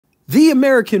The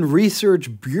American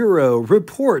Research Bureau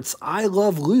reports I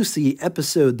Love Lucy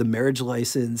episode The Marriage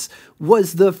License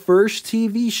was the first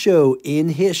TV show in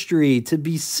history to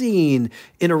be seen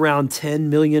in around 10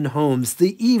 million homes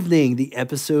the evening the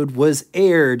episode was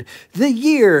aired. The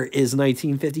year is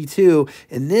 1952,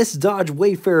 and this Dodge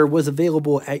Wayfarer was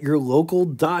available at your local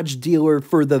Dodge dealer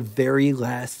for the very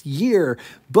last year.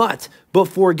 But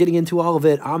before getting into all of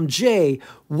it, I'm Jay.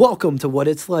 Welcome to What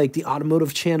It's Like, the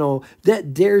automotive channel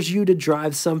that dares you to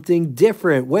drive something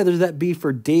different, whether that be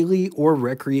for daily or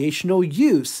recreational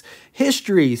use.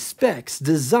 History, specs,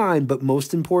 design, but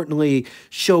most importantly,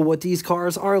 show what these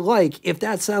cars are like. If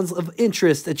that sounds of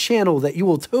interest, a channel that you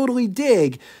will totally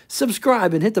dig,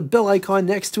 subscribe and hit the bell icon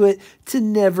next to it to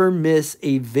never miss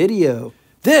a video.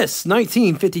 This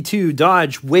 1952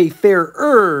 Dodge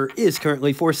Wayfarer is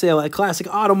currently for sale at Classic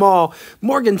Auto Mall,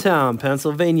 Morgantown,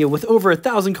 Pennsylvania, with over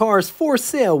 1,000 cars for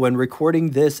sale when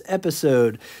recording this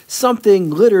episode.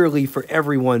 Something literally for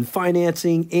everyone,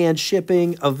 financing and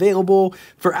shipping available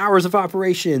for hours of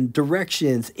operation,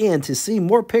 directions, and to see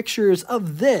more pictures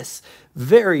of this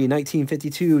very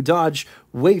 1952 Dodge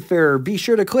Wayfarer, be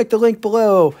sure to click the link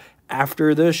below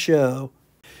after the show.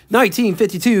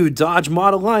 1952 Dodge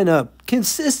model lineup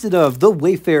consisted of the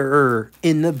Wayfarer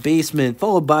in the basement,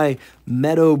 followed by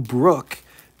Meadowbrook.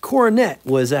 Coronet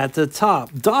was at the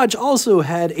top. Dodge also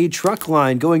had a truck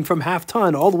line going from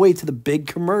half-ton all the way to the big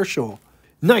commercial.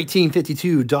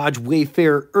 1952 Dodge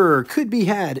Wayfarer could be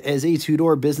had as a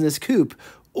two-door business coupe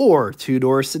or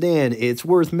two-door sedan. It's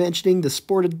worth mentioning the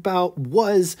Sportabout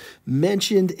was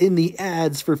mentioned in the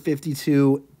ads for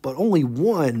 52, but only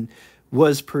one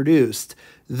was produced.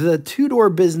 The two-door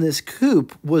business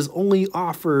coupe was only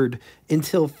offered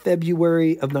until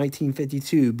February of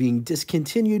 1952, being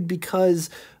discontinued because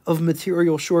of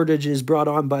material shortages brought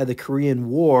on by the Korean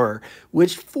War,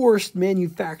 which forced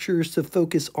manufacturers to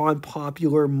focus on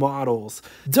popular models.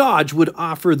 Dodge would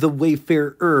offer the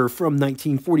Wayfarer from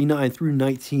 1949 through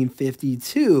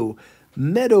 1952.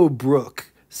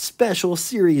 Meadowbrook Special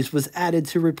Series was added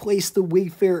to replace the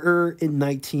Wayfarer in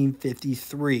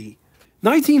 1953.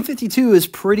 1952 is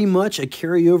pretty much a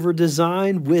carryover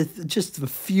design with just a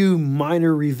few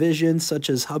minor revisions such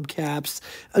as hubcaps,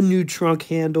 a new trunk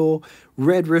handle,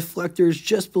 red reflectors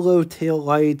just below tail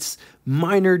lights,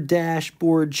 minor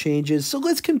dashboard changes. So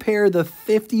let's compare the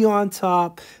 50 on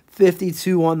top,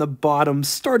 52 on the bottom.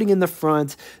 Starting in the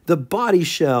front, the body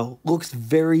shell looks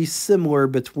very similar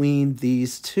between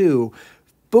these two.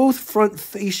 Both front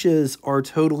fascias are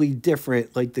totally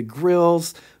different, like the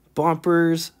grills,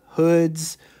 bumpers,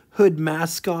 hoods, hood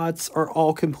mascots are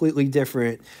all completely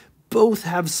different. Both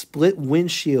have split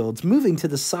windshields, moving to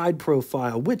the side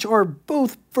profile, which are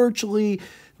both virtually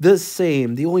the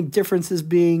same. The only differences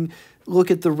being, look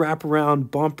at the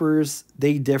wraparound bumpers.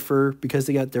 They differ because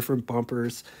they got different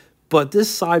bumpers. But this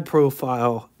side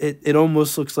profile, it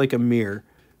almost looks like a mirror.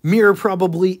 Mirror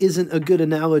probably isn't a good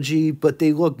analogy, but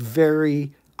they look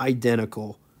very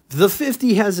identical. The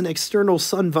 50 has an external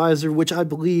sun visor, which I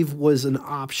believe was an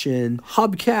option.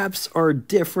 Hubcaps are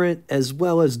different as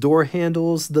well as door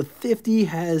handles. The 50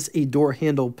 has a door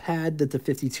handle pad that the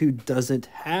 52 doesn't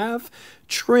have.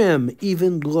 Trim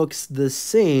even looks the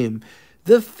same.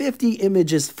 The 50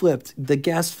 image is flipped. The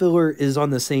gas filler is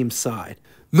on the same side.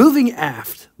 Moving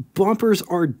aft, bumpers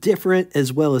are different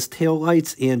as well as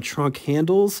taillights and trunk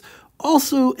handles.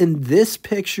 Also in this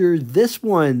picture, this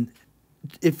one,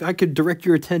 if I could direct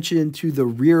your attention to the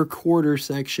rear quarter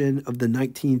section of the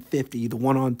 1950, the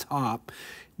one on top,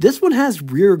 this one has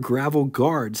rear gravel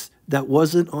guards that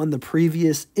wasn't on the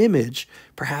previous image.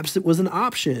 Perhaps it was an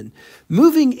option.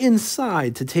 Moving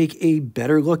inside to take a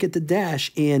better look at the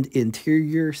dash and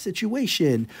interior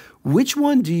situation, which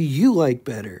one do you like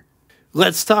better?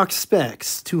 Let's talk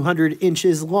specs. 200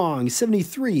 inches long,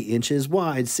 73 inches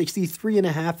wide,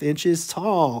 63.5 inches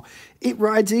tall. It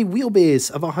rides a wheelbase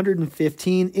of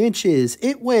 115 inches.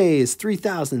 It weighs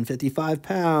 3,055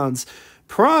 pounds.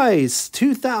 Price,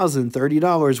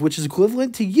 $2,030, which is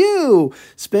equivalent to you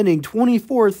spending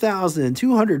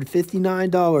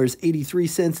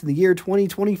 $24,259.83 in the year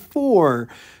 2024.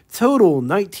 Total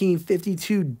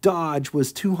 1952 Dodge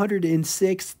was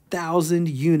 206,000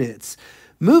 units.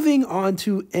 Moving on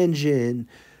to engine,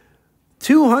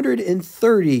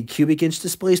 230 cubic inch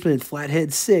displacement,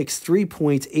 flathead 6,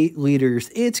 3.8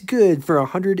 liters. It's good for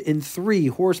 103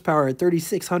 horsepower at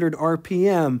 3,600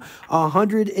 RPM,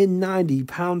 190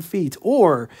 pound-feet,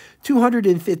 or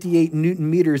 258 newton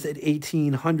meters at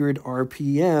 1,800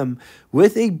 RPM,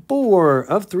 with a bore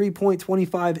of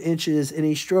 3.25 inches and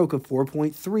a stroke of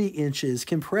 4.3 inches.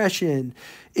 Compression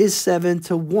is 7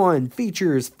 to 1.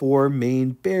 Features 4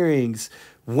 main bearings.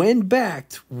 When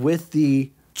backed with the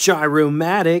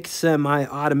gyromatic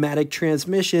semi-automatic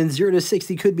transmission, 0 to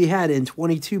 60 could be had in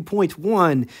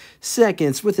 22.1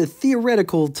 seconds with a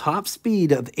theoretical top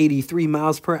speed of 83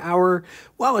 miles per hour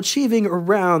while achieving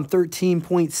around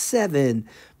 13.7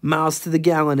 miles to the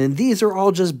gallon. And these are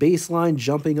all just baseline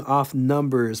jumping off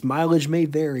numbers. Mileage may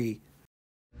vary.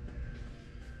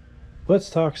 Let's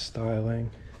talk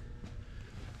styling.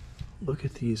 Look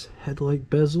at these headlight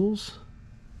bezels,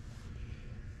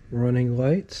 running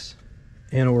lights,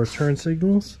 and/or turn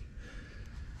signals.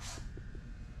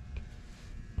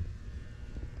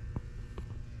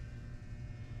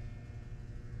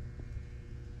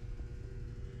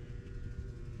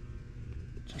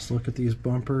 Just look at these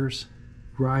bumpers,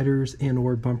 riders,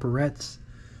 and/or bumperettes.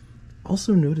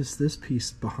 Also notice this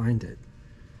piece behind it.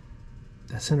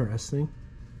 That's interesting.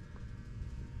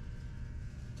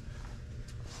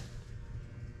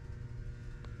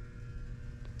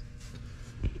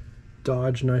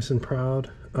 Dodge nice and proud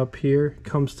up here,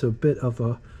 comes to a bit of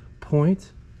a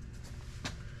point.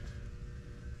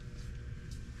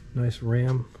 Nice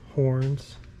ram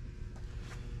horns.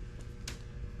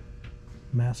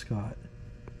 Mascot.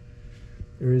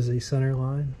 There is a center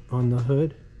line on the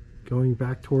hood going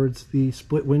back towards the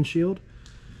split windshield.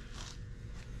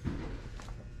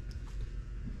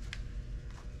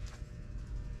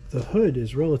 The hood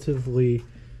is relatively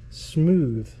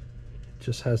smooth, it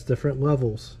just has different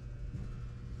levels.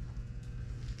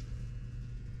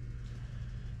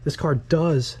 This car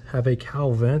does have a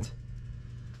cowl vent,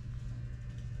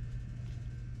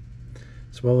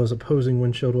 as well as opposing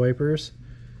windshield wipers.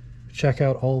 Check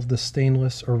out all of the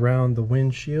stainless around the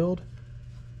windshield.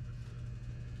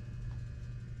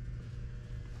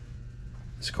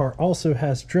 This car also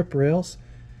has drip rails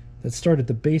that start at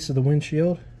the base of the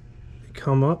windshield. They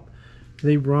come up,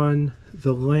 they run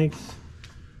the length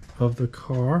of the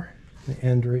car, they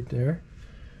end right there.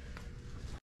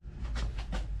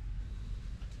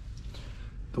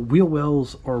 The wheel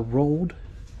wells are rolled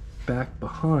back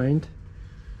behind.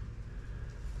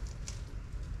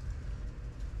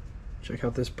 Check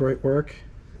out this bright work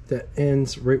that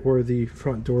ends right where the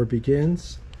front door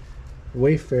begins.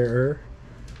 Wayfarer,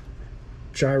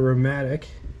 gyromatic.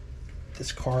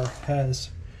 This car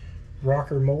has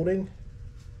rocker molding.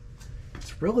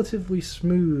 It's relatively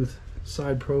smooth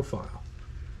side profile.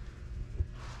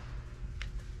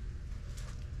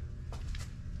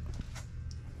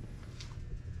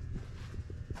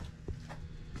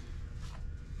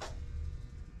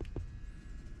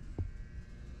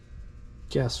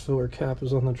 Gas filler cap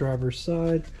is on the driver's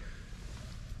side.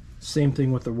 Same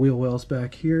thing with the wheel wells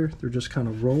back here. They're just kind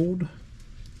of rolled.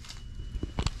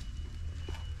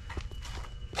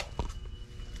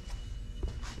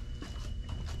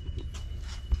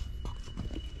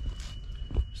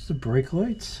 Just the brake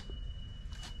lights.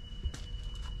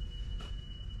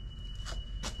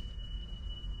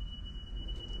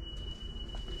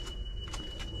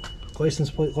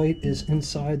 License plate light is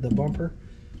inside the bumper.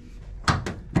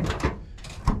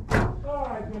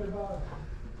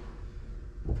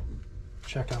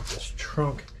 Check out this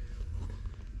trunk.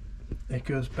 It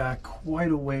goes back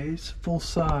quite a ways. Full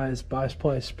size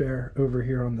bi-ply spare over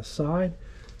here on the side.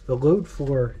 The load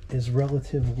floor is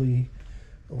relatively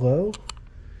low,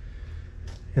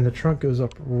 and the trunk goes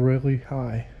up really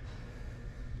high.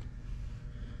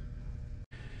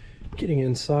 Getting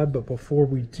inside, but before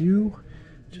we do,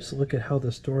 just look at how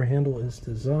this door handle is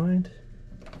designed.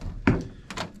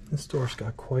 This door's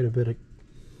got quite a bit of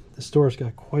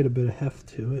heft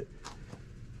to it.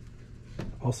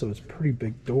 Also, it's a pretty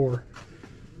big door,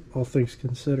 all things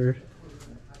considered.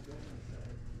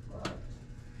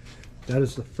 That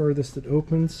is the furthest it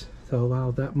opens to allow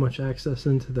that much access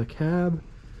into the cab.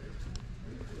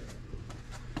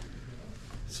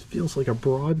 This feels like a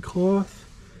broadcloth.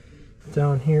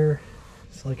 Down here,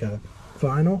 it's like a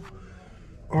vinyl.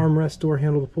 Armrest door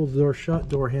handle to pull the door shut,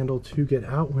 door handle to get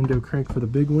out, window crank for the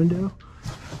big window.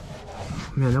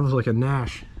 Man, that was like a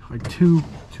Nash, like two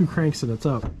cranks and it's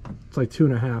up. It's like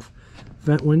 2.5.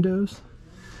 Vent windows.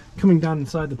 Coming down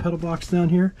inside the pedal box down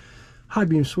here, high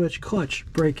beam switch, clutch,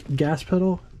 brake, gas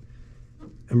pedal,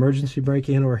 emergency brake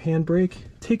and or hand brake.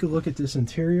 Take a look at this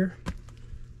interior.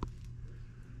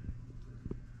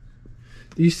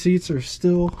 These seats are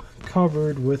still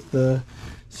covered with the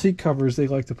seat covers they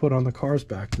like to put on the cars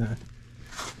back then.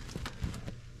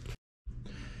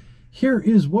 Here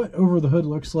is what over the hood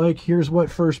looks like. Here's what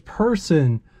first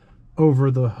person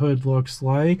over the hood looks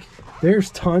like.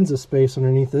 There's tons of space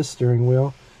underneath this steering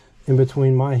wheel in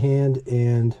between my hand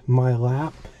and my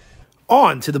lap.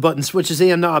 On to the button switches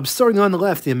and knobs, starting on the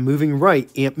left and moving right.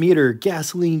 Amp meter,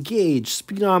 gasoline gauge,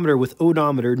 speedometer with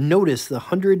odometer. Notice the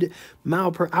 100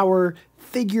 mph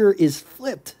figure is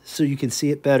flipped so you can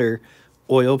see it better.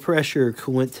 Oil pressure,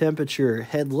 coolant temperature,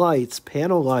 headlights,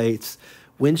 panel lights,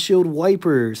 windshield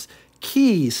wipers,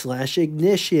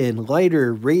 key/ignition,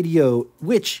 lighter, radio,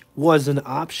 which was an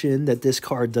option that this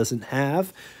car doesn't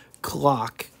have,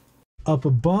 clock. Up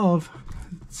above,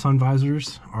 sun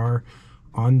visors are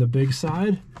on the big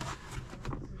side.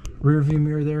 Rear view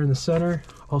mirror there in the center.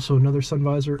 Also another sun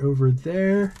visor over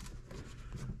there.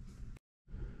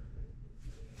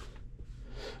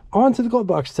 On to the glove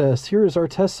box test. Here is our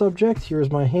test subject. Here is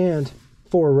my hand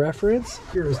for reference.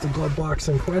 Here is the glove box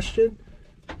in question.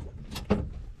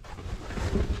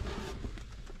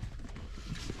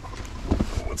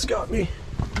 What's got me?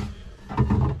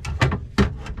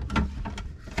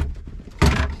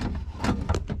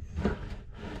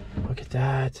 Look at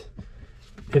that.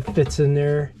 It fits in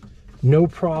there. No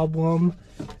problem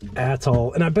at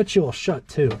all. And I bet you it'll shut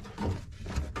too.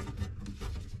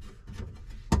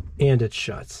 And it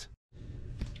shuts.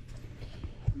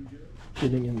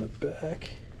 Getting in the back.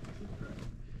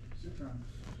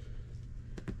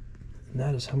 And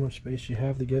that is how much space you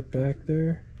have to get back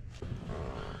there.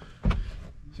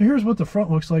 So here's what the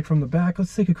front looks like from the back.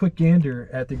 Let's take a quick gander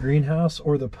at the greenhouse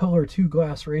or the pillar to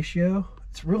glass ratio.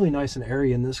 It's really nice and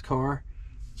airy in this car.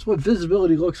 That's what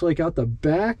visibility looks like out the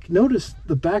back. Notice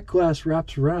the back glass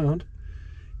wraps around,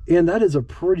 and that is a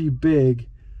pretty big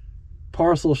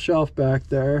parcel shelf back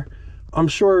there. I'm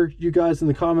sure you guys in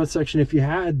the comment section, if you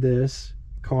had this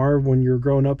car when you were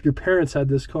growing up, your parents had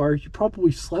this car, you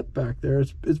probably slept back there.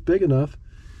 It's big enough.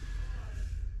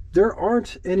 There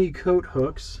aren't any coat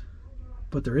hooks,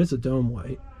 but there is a dome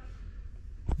light.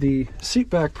 The seat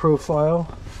back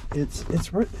profile, it's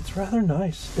rather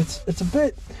nice.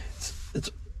 It's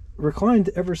reclined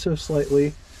ever so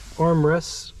slightly.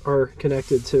 Armrests are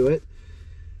connected to it.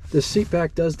 The seat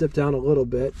back does dip down a little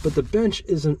bit, but the bench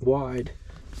isn't wide.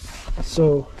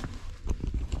 So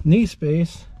knee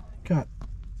space, got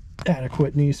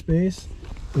adequate knee space.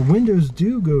 The windows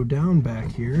do go down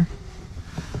back here.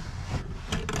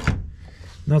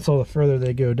 That's all the further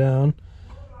they go down.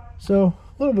 So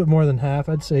a little bit more than half,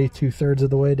 I'd say 2/3 of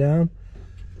the way down.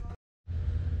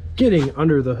 Getting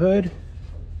under the hood.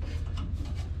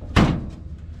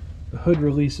 The hood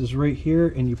release is right here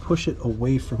and you push it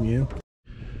away from you,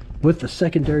 with the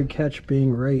secondary catch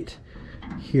being right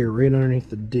here, right underneath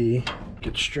the D.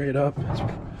 Get straight up.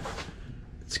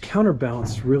 It's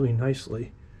counterbalanced really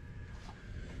nicely.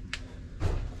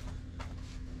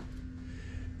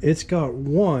 It's got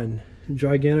one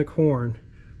gigantic horn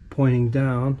pointing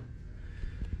down.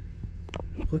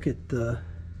 Look at the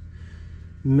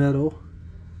metal.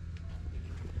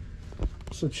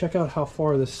 So check out how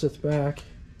far this sits back.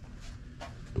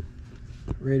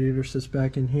 Radiator sits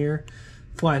back in here.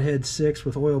 Flathead 6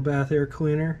 with oil bath air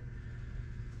cleaner.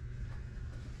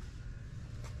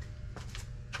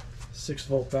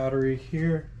 6-volt battery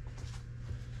here.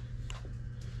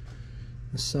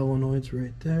 The solenoid's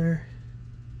right there.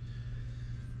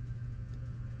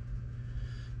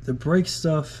 The brake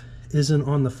stuff isn't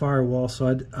on the firewall,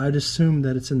 so I'd assume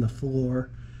that it's in the floor.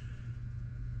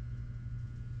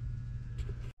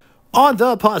 On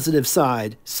the positive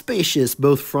side, spacious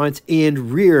both front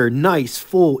and rear, nice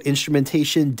full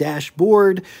instrumentation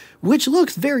dashboard, which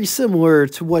looks very similar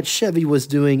to what Chevy was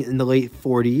doing in the late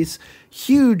 40s.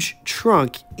 Huge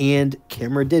trunk, and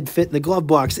camera did fit in the glove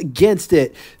box against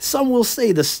it. Some will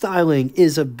say the styling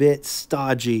is a bit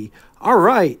stodgy. All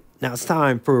right, now it's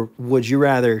time for Would You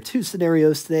Rather. Two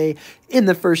scenarios today. In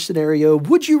the first scenario,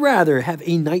 would you rather have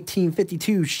a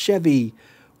 1952 Chevy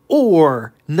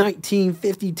or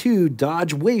 1952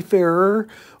 Dodge Wayfarer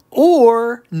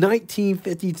or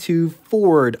 1952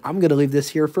 Ford? I'm going to leave this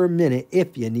here for a minute.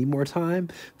 If you need more time,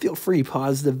 feel free to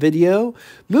pause the video.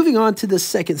 Moving on to the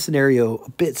second scenario, a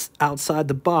bit outside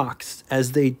the box,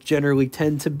 as they generally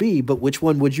tend to be, but which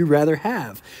one would you rather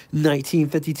have?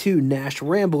 1952 Nash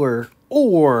Rambler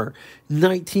or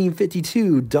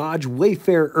 1952 Dodge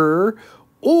Wayfarer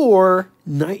or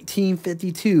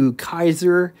 1952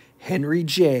 Kaiser Henry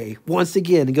J. Once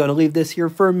again, I'm going to leave this here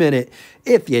for a minute.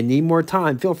 If you need more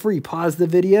time, feel free to pause the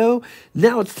video.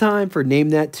 Now it's time for Name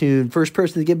That Tune. First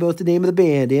person to get both the name of the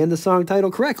band and the song title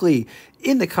correctly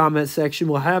in the comment section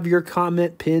will have your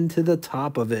comment pinned to the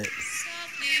top of it.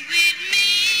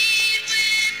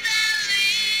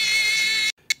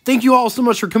 Thank you all so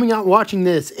much for coming out and watching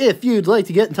this. If you'd like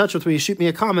to get in touch with me, shoot me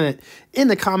a comment in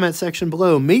the comment section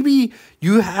below. Maybe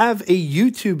you have a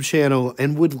YouTube channel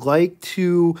and would like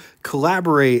to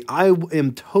collaborate. I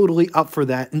am totally up for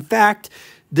that. In fact,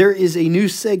 there is a new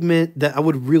segment that I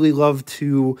would really love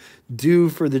to do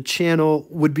for the channel,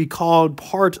 would be called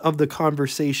Part of the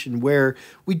Conversation, where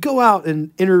we go out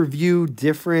and interview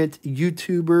different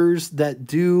YouTubers that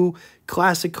do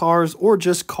classic cars or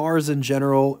just cars in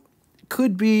general.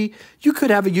 Could be, you could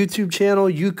have a YouTube channel,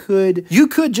 you could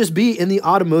just be in the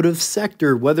automotive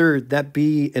sector, whether that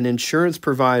be an insurance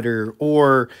provider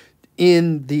or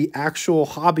in the actual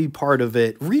hobby part of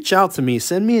it. Reach out to me,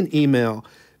 send me an email,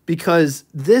 because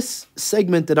this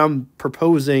segment that I'm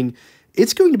proposing,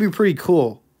 it's going to be pretty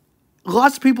cool.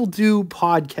 Lots of people do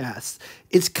podcasts.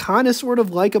 It's kind of sort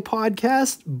of like a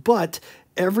podcast, but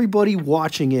everybody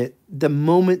watching it, the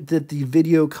moment that the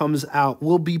video comes out,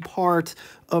 will be part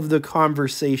of the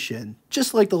conversation,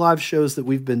 just like the live shows that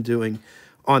we've been doing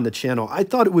on the channel. I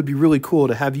thought it would be really cool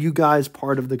to have you guys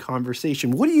part of the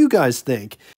conversation. What do you guys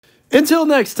think? Until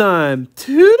next time,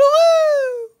 toodaloo!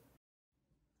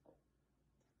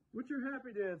 What's your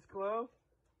happy dance, Chloe?